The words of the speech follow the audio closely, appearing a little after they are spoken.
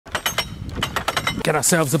Get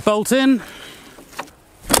ourselves a bolt in.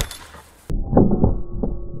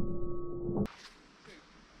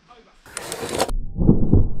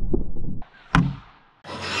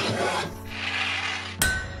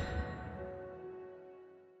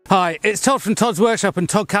 Hi, it's Todd from Todd's Workshop and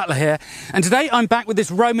Todd Cutler here, and today I'm back with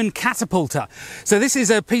this Roman catapulta. So this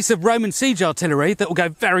is a piece of Roman siege artillery that will go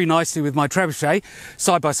very nicely with my trebuchet,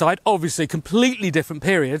 side by side, obviously completely different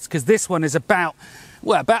periods, because this one is about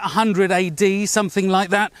 100 AD, something like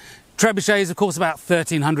that. Trebuchet is of course about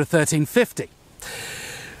 1300, 1350.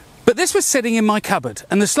 But this was sitting in my cupboard,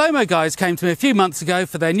 and the Slow-Mo guys came to me a few months ago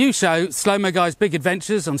for their new show, Slow-Mo Guys Big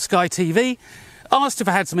Adventures on Sky TV, asked if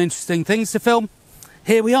I had some interesting things to film.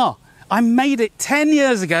 Here we are. I made it 10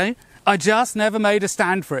 years ago. I just never made a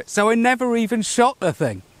stand for it. So I never even shot the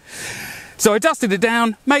thing. So I dusted it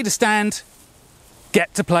down, made a stand,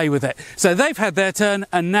 get to play with it. So they've had their turn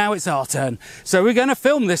and now it's our turn. So we're going to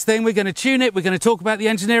film this thing. We're going to tune it. We're going to talk about the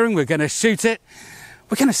engineering. We're going to shoot it.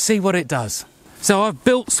 We're going to see what it does. So I've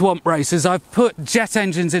built swamp racers. I've put jet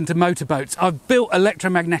engines into motorboats. I've built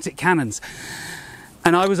electromagnetic cannons.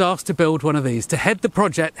 And I was asked to build one of these, to head the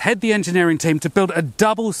project, head the engineering team, to build a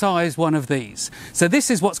double-sized one of these. So this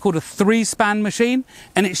is what's called a 3-span machine,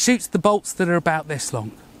 and it shoots the bolts that are about this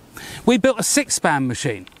long. We built a 6-span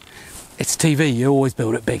machine. It's TV, you always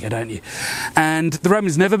build it bigger, don't you? And the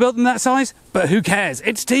Romans never built them that size, but who cares?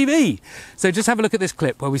 It's TV! So just have a look at this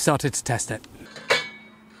clip where we started to test it.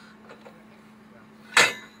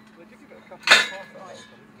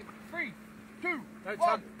 Three, two,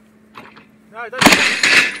 one.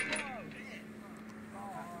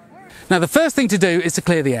 Now the first thing to do is to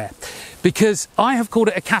clear the air, because I have called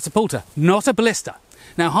it a catapulta, not a ballista.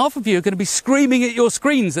 Now half of you are going to be screaming at your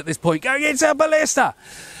screens at this point, going, it's a ballista!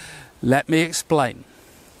 Let me explain.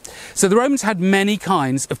 So the Romans had many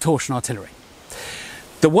kinds of torsion artillery.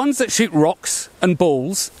 The ones that shoot rocks and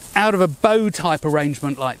balls out of a bow type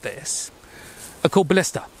arrangement like this are called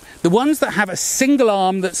ballista. The ones that have a single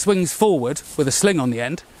arm that swings forward with a sling on the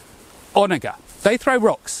end, onager. They throw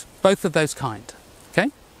rocks, both of those kind,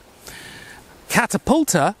 okay?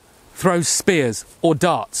 Catapulta throws spears or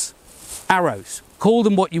darts, arrows, call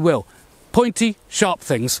them what you will. Pointy, sharp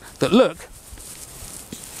things that look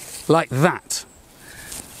like that.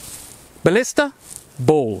 Ballista,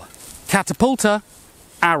 ball. Catapulta,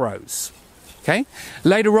 arrows, okay?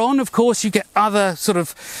 Later on, of course, you get other sort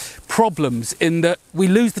of problems in that we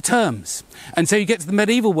lose the terms. And so you get to the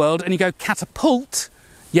medieval world and you go catapult.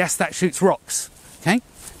 Yes, that shoots rocks, okay?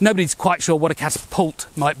 Nobody's quite sure what a catapult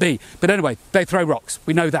might be. But anyway, they throw rocks.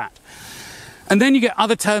 We know that. And then you get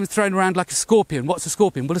other terms thrown around like a scorpion. What's a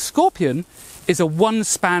scorpion? Well, a scorpion is a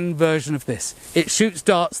 1-span version of this. It shoots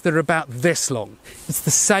darts that are about this long. It's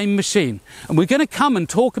the same machine. And we're going to come and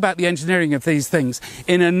talk about the engineering of these things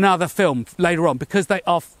in another film later on because they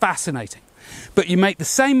are fascinating. But you make the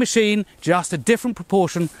same machine, just a different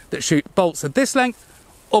proportion that shoot bolts of this length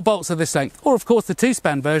or bolts of this length, or of course the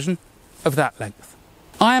 2-span version of that length.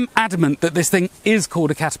 I am adamant that this thing is called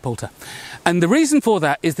a catapulta. And the reason for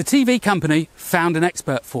that is the TV company found an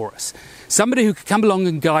expert for us. Somebody who could come along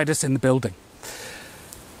and guide us in the building.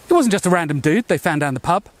 It wasn't just a random dude they found down the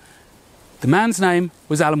pub. The man's name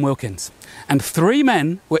was Alan Wilkins. And 3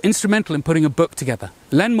 men were instrumental in putting a book together.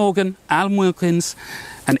 Len Morgan, Alan Wilkins,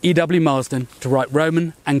 and E.W. Marsden to write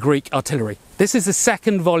Roman and Greek artillery. This is the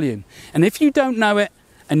 2nd volume. And if you don't know it,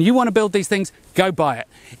 and you want to build these things, go buy it.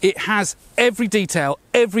 It has every detail,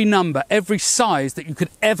 every number, every size that you could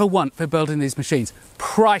ever want for building these machines.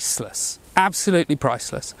 Priceless, absolutely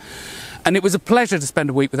priceless. And it was a pleasure to spend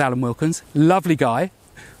a week with Alan Wilkins, lovely guy.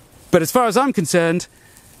 But as far as I'm concerned,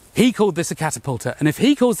 he called this a catapulta. And if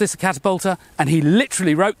he calls this a catapulta, and he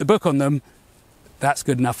literally wrote the book on them, that's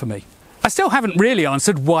good enough for me. I still haven't really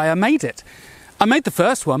answered why I made it. I made the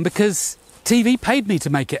first one because TV paid me to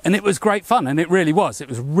make it, and it was great fun, and it really was. It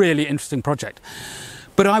was a really interesting project.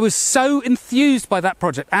 But I was so enthused by that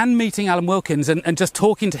project and meeting Alan Wilkins and just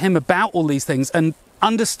talking to him about all these things and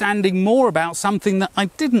understanding more about something that I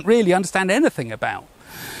didn't really understand anything about.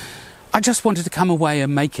 I just wanted to come away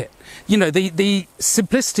and make it. You know, the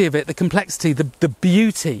simplicity of it, the complexity, the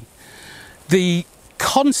beauty, the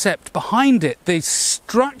concept behind it, the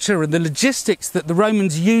structure and the logistics that the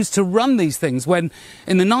Romans used to run these things when,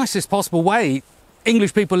 in the nicest possible way,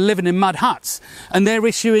 English people are living in mud huts and they're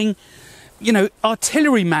issuing, you know,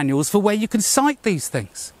 artillery manuals for where you can sight these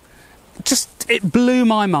things. It blew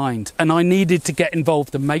my mind, and I needed to get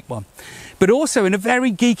involved and make one. But also in a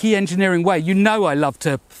very geeky engineering way. You know I love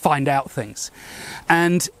to find out things.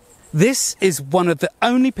 And this is one of the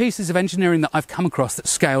only pieces of engineering that I've come across that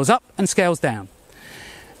scales up and scales down.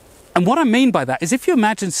 And what I mean by that is if you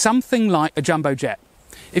imagine something like a jumbo jet,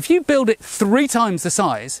 if you build it 3 times the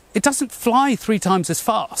size, it doesn't fly 3 times as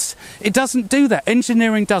fast. It doesn't do that.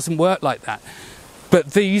 Engineering doesn't work like that.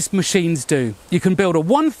 But these machines do. You can build a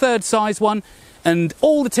 1/3 size one and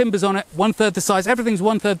all the timbers on it, 1/3 the size, everything's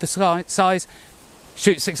 1/3 the size,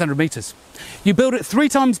 shoot 600 meters. You build it 3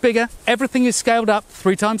 times bigger, everything is scaled up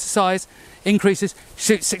 3 times the size, increases,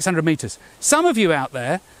 shoot 600 meters. Some of you out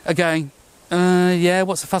there are going, yeah,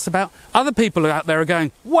 what's the fuss about? Other people out there are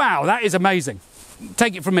going, wow, that is amazing.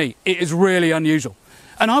 Take it from me, it is really unusual.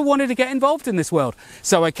 And I wanted to get involved in this world.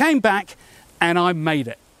 So I came back and I made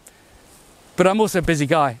it. But I'm also a busy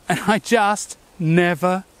guy and I just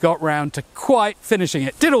never got round to quite finishing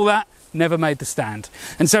it. Did all that, never made the stand.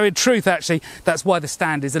 And so in truth, actually, that's why the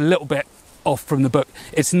stand is a little bit off from the book.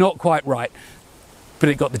 It's not quite right, but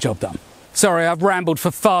it got the job done. Sorry, I've rambled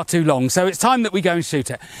for far too long, so it's time that we go and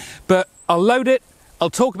shoot it. But I'll load it,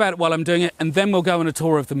 I'll talk about it while I'm doing it, and then we'll go on a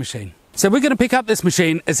tour of the machine. So we're going to pick up this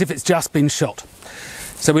machine as if it's just been shot.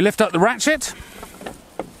 So we lift up the ratchet.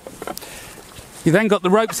 You then got the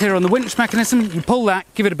ropes here on the winch mechanism. You pull that,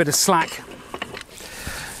 give it a bit of slack.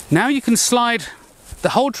 Now you can slide the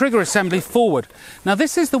whole trigger assembly forward. Now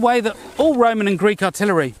this is the way that all Roman and Greek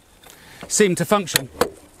artillery seem to function.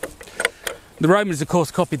 The Romans, of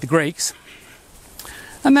course, copied the Greeks.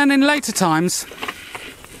 And then in later times,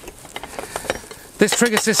 this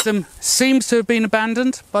trigger system seems to have been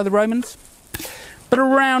abandoned by the Romans. But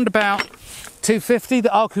around about 250, the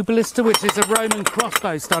BALLISTA, which is a Roman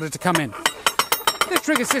crossbow, started to come in. This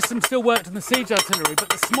trigger system still worked in the siege artillery, but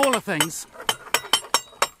the smaller things,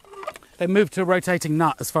 they moved to a rotating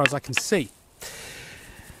nut as far as I can see.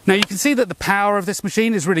 Now you can see that the power of this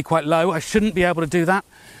machine is really quite low. I shouldn't be able to do that.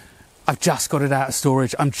 I've just got it out of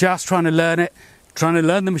storage. I'm just trying to learn it, trying to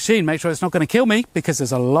learn the machine, make sure it's not going to kill me because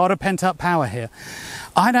there's a lot of pent up power here.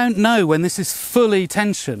 I don't know when this is fully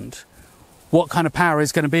tensioned what kind of power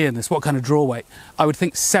is going to be in this, what kind of draw weight. I would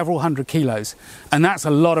think several hundred kilos, and that's a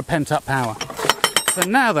lot of pent up power. So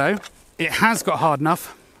now though, it has got hard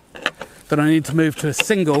enough that I need to move to a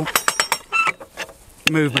single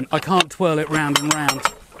movement. I can't twirl it round and round.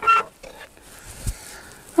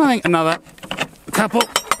 I think another couple,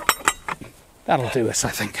 that'll do us, I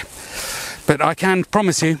think. But I can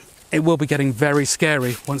promise you, it will be getting very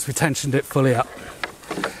scary once we tensioned it fully up.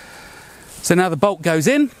 So now the bolt goes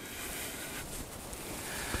in,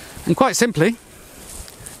 and quite simply,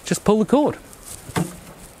 just pull the cord.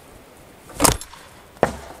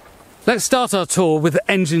 Let's start our tour with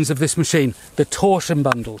the engines of this machine, the torsion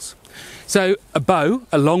bundles. So a bow,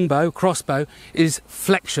 a long bow, crossbow, is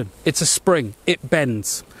flexion. It's a spring, it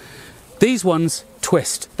bends. These ones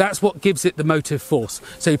twist. That's what gives it the motive force.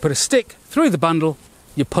 So you put a stick through the bundle,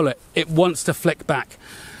 you pull it. It wants to flick back.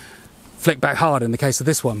 Flick back hard in the case of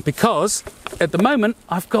this one, because at the moment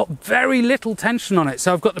I've got very little tension on it.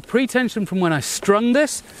 So I've got the pre-tension from when I strung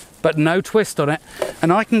this, but no twist on it.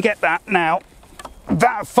 And I can get that now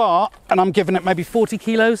that far, and I'm giving it maybe 40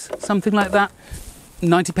 kilos, something like that.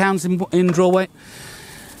 90 pounds in draw weight.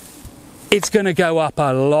 It's going to go up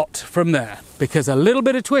a lot from there because a little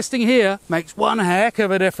bit of twisting here makes one heck of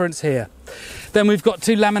a difference here. Then we've got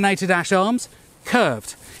 2 laminated ash arms,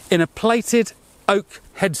 curved in a plated oak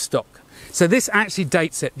headstock. So this actually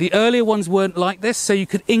dates it. The earlier ones weren't like this, so you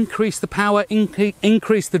could increase the power,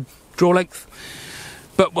 increase the draw length,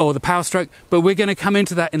 or the power stroke, but we're going to come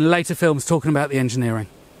into that in later films talking about the engineering.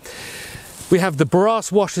 We have the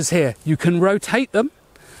brass washers here. You can rotate them,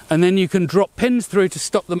 and then you can drop pins through to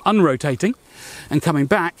stop them unrotating and coming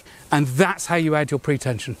back, and that's how you add your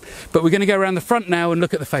pre-tension. But we're going to go around the front now and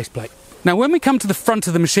look at the faceplate. Now when we come to the front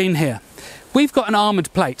of the machine here, we've got an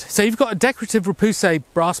armoured plate. So you've got a decorative repoussé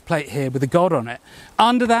brass plate here with a god on it.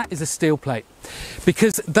 Under that is a steel plate,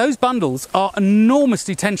 because those bundles are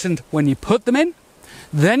enormously tensioned when you put them in.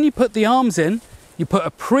 Then you put the arms in, you put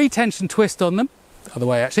a pre-tension twist on them, other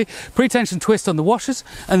way actually, pre-tension twist on the washers,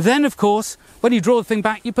 and then of course when you draw the thing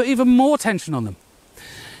back you put even more tension on them.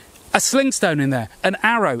 A slingstone in there, an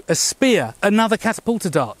arrow, a spear, another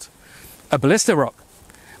catapulta dart, a ballista rock.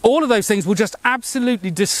 All of those things will just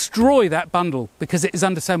absolutely destroy that bundle because it is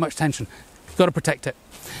under so much tension. You've got to protect it.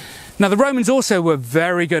 Now the Romans also were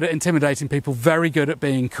very good at intimidating people, very good at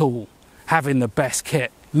being cool, having the best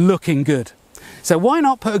kit, looking good. So why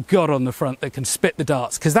not put a god on the front that can spit the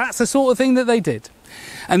darts? Because that's the sort of thing that they did.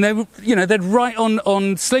 And they, they'd write on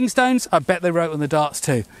slingstones. I bet they wrote on the darts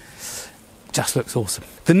too. Just looks awesome.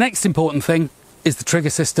 The next important thing is the trigger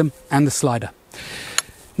system and the slider.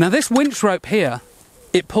 Now this winch rope here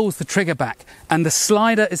it pulls the trigger back, and the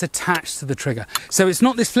slider is attached to the trigger. So it's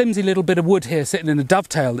not this flimsy little bit of wood here sitting in a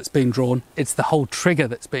dovetail that's being drawn, it's the whole trigger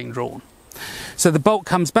that's being drawn. So the bolt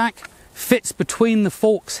comes back, fits between the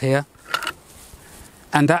forks here,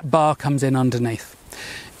 and that bar comes in underneath.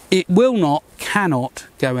 It will not, cannot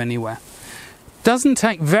go anywhere. Doesn't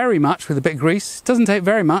take very much with a bit of grease, doesn't take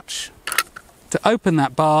very much to open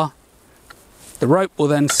that bar. The rope will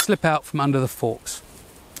then slip out from under the forks.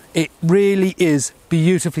 It really is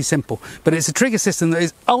beautifully simple, but it's a trigger system that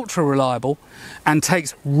is ultra reliable and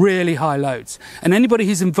takes really high loads. And anybody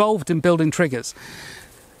who's involved in building triggers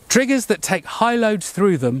that take high loads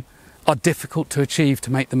through them are difficult to achieve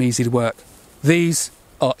to make them easy to work. These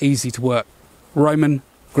are easy to work. Roman,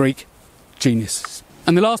 Greek, geniuses.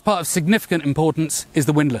 And the last part of significant importance is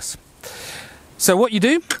the windlass. So what you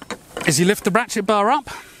do is you lift the ratchet bar up,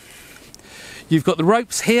 you've got the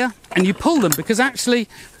ropes here, and you pull them, because actually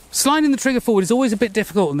sliding the trigger forward is always a bit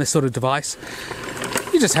difficult on this sort of device.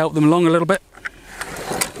 You just help them along a little bit.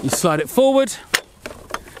 You slide it forward,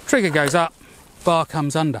 trigger goes up, bar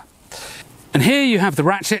comes under. And here you have the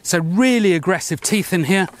ratchet, so really aggressive teeth in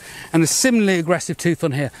here, and a similarly aggressive tooth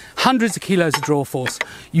on here. Hundreds of kilos of draw force.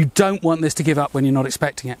 You don't want this to give up when you're not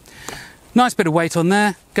expecting it. Nice bit of weight on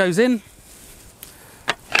there, goes in,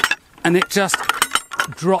 and it just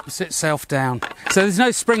drops itself down. So there's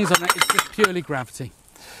no springs on it, it's just purely gravity.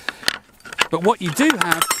 But what you do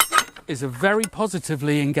have is a very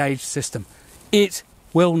positively engaged system. It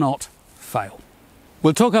will not fail.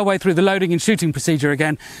 We'll talk our way through the loading and shooting procedure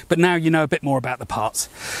again, but now you know a bit more about the parts.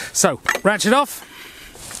 So, ratchet off,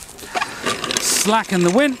 slacken the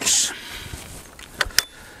winch,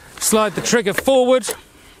 slide the trigger forward,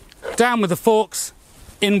 down with the forks,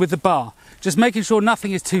 in with the bar. Just making sure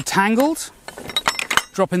nothing is too tangled,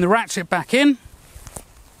 dropping the ratchet back in,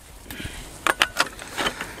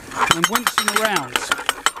 and winching around.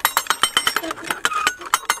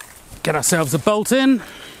 Get ourselves a bolt in.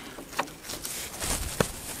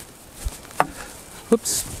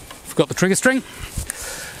 Oops, forgot the trigger string.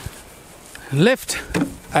 Lift,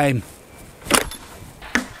 aim.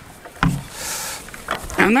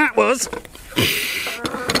 And that was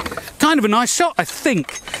kind of a nice shot, I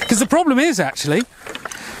think. Because the problem is, actually,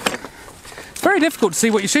 it's very difficult to see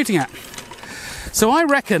what you're shooting at. So I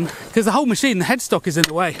reckon, because the whole machine, the headstock is in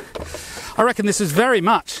the way, I reckon this is very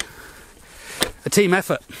much a team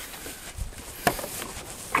effort.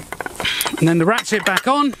 And then the ratchet back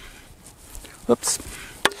on. Oops,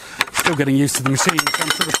 still getting used to the machine, so I'm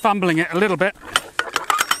sort of fumbling it a little bit.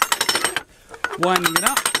 Winding it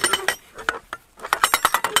up.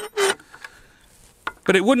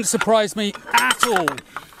 But it wouldn't surprise me at all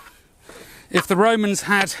if the Romans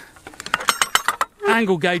had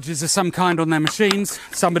angle gauges of some kind on their machines.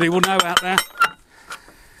 Somebody will know out there.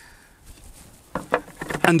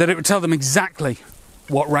 And that it would tell them exactly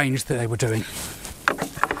what range that they were doing.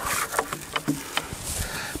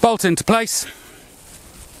 Bolt into place.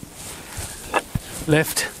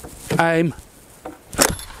 Lift, aim.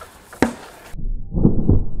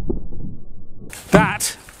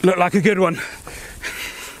 That looked like a good one.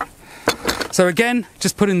 So again,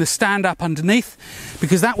 just putting the stand up underneath,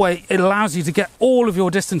 because that way it allows you to get all of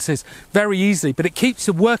your distances very easily, but it keeps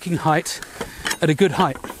the working height at a good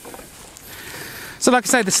height. So like I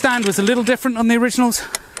say, the stand was a little different on the originals,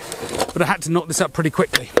 but I had to knock this up pretty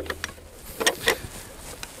quickly.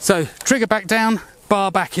 So trigger back down,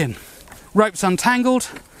 bar back in. Ropes untangled,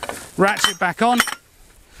 ratchet back on.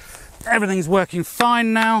 Everything's working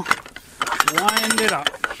fine now. Wind it up.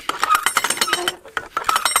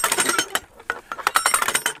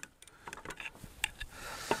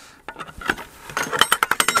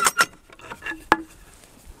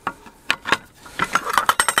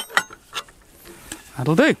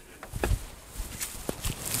 That'll do.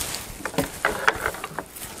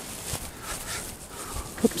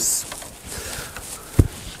 Oops.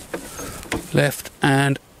 Left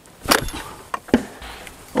and...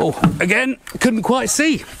 oh, again, couldn't quite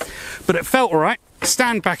see, but it felt all right.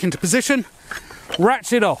 Stand back into position,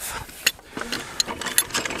 ratchet off.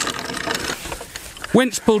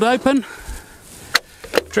 Winch pulled open,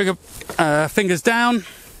 trigger fingers down,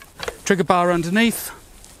 trigger bar underneath,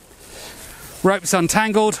 ropes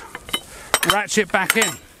untangled, ratchet back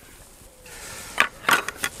in,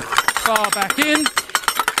 bar back in,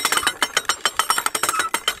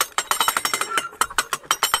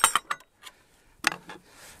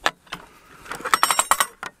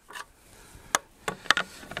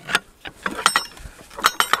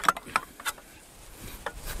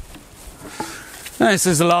 this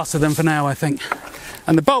is the last of them for now, I think.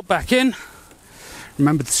 And the bolt back in.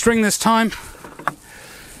 Remember the string this time.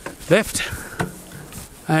 Lift,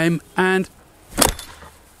 Aim and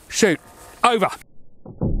shoot. Over.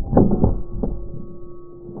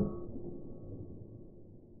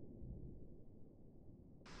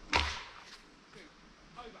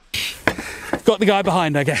 Got the guy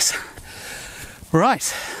behind, I guess.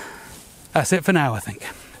 Right, that's it for now, I think.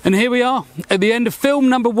 And here we are at the end of film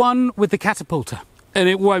number 1 with the Catapulta. And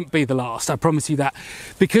it won't be the last, I promise you that,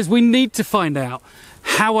 because we need to find out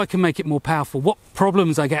how I can make it more powerful, what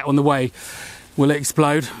problems I get on the way. Will it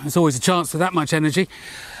explode? There's always a chance with that much energy.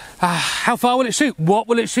 How far will it shoot? What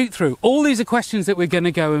will it shoot through? All these are questions that we're going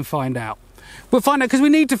to go and find out. We'll find out because we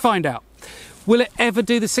need to find out. Will it ever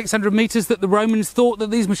do the 600 meters that the Romans thought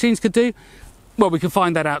that these machines could do? Well, we can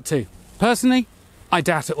find that out too. Personally, I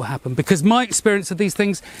doubt it will happen, because my experience of these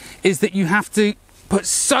things is that you have to put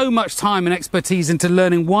so much time and expertise into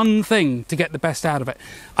learning one thing to get the best out of it.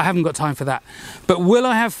 I haven't got time for that. But will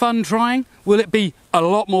I have fun trying? Will it be a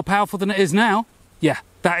lot more powerful than it is now? Yeah,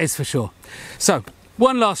 that is for sure. So,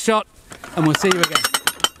 one last shot and we'll see you again.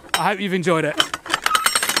 I hope you've enjoyed it.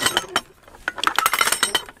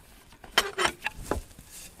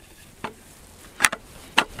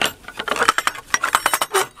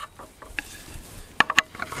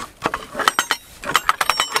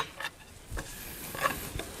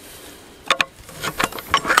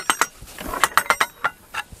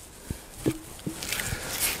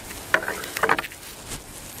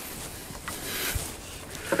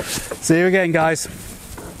 See you again, guys.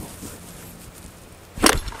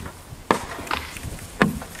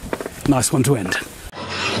 Nice one to end.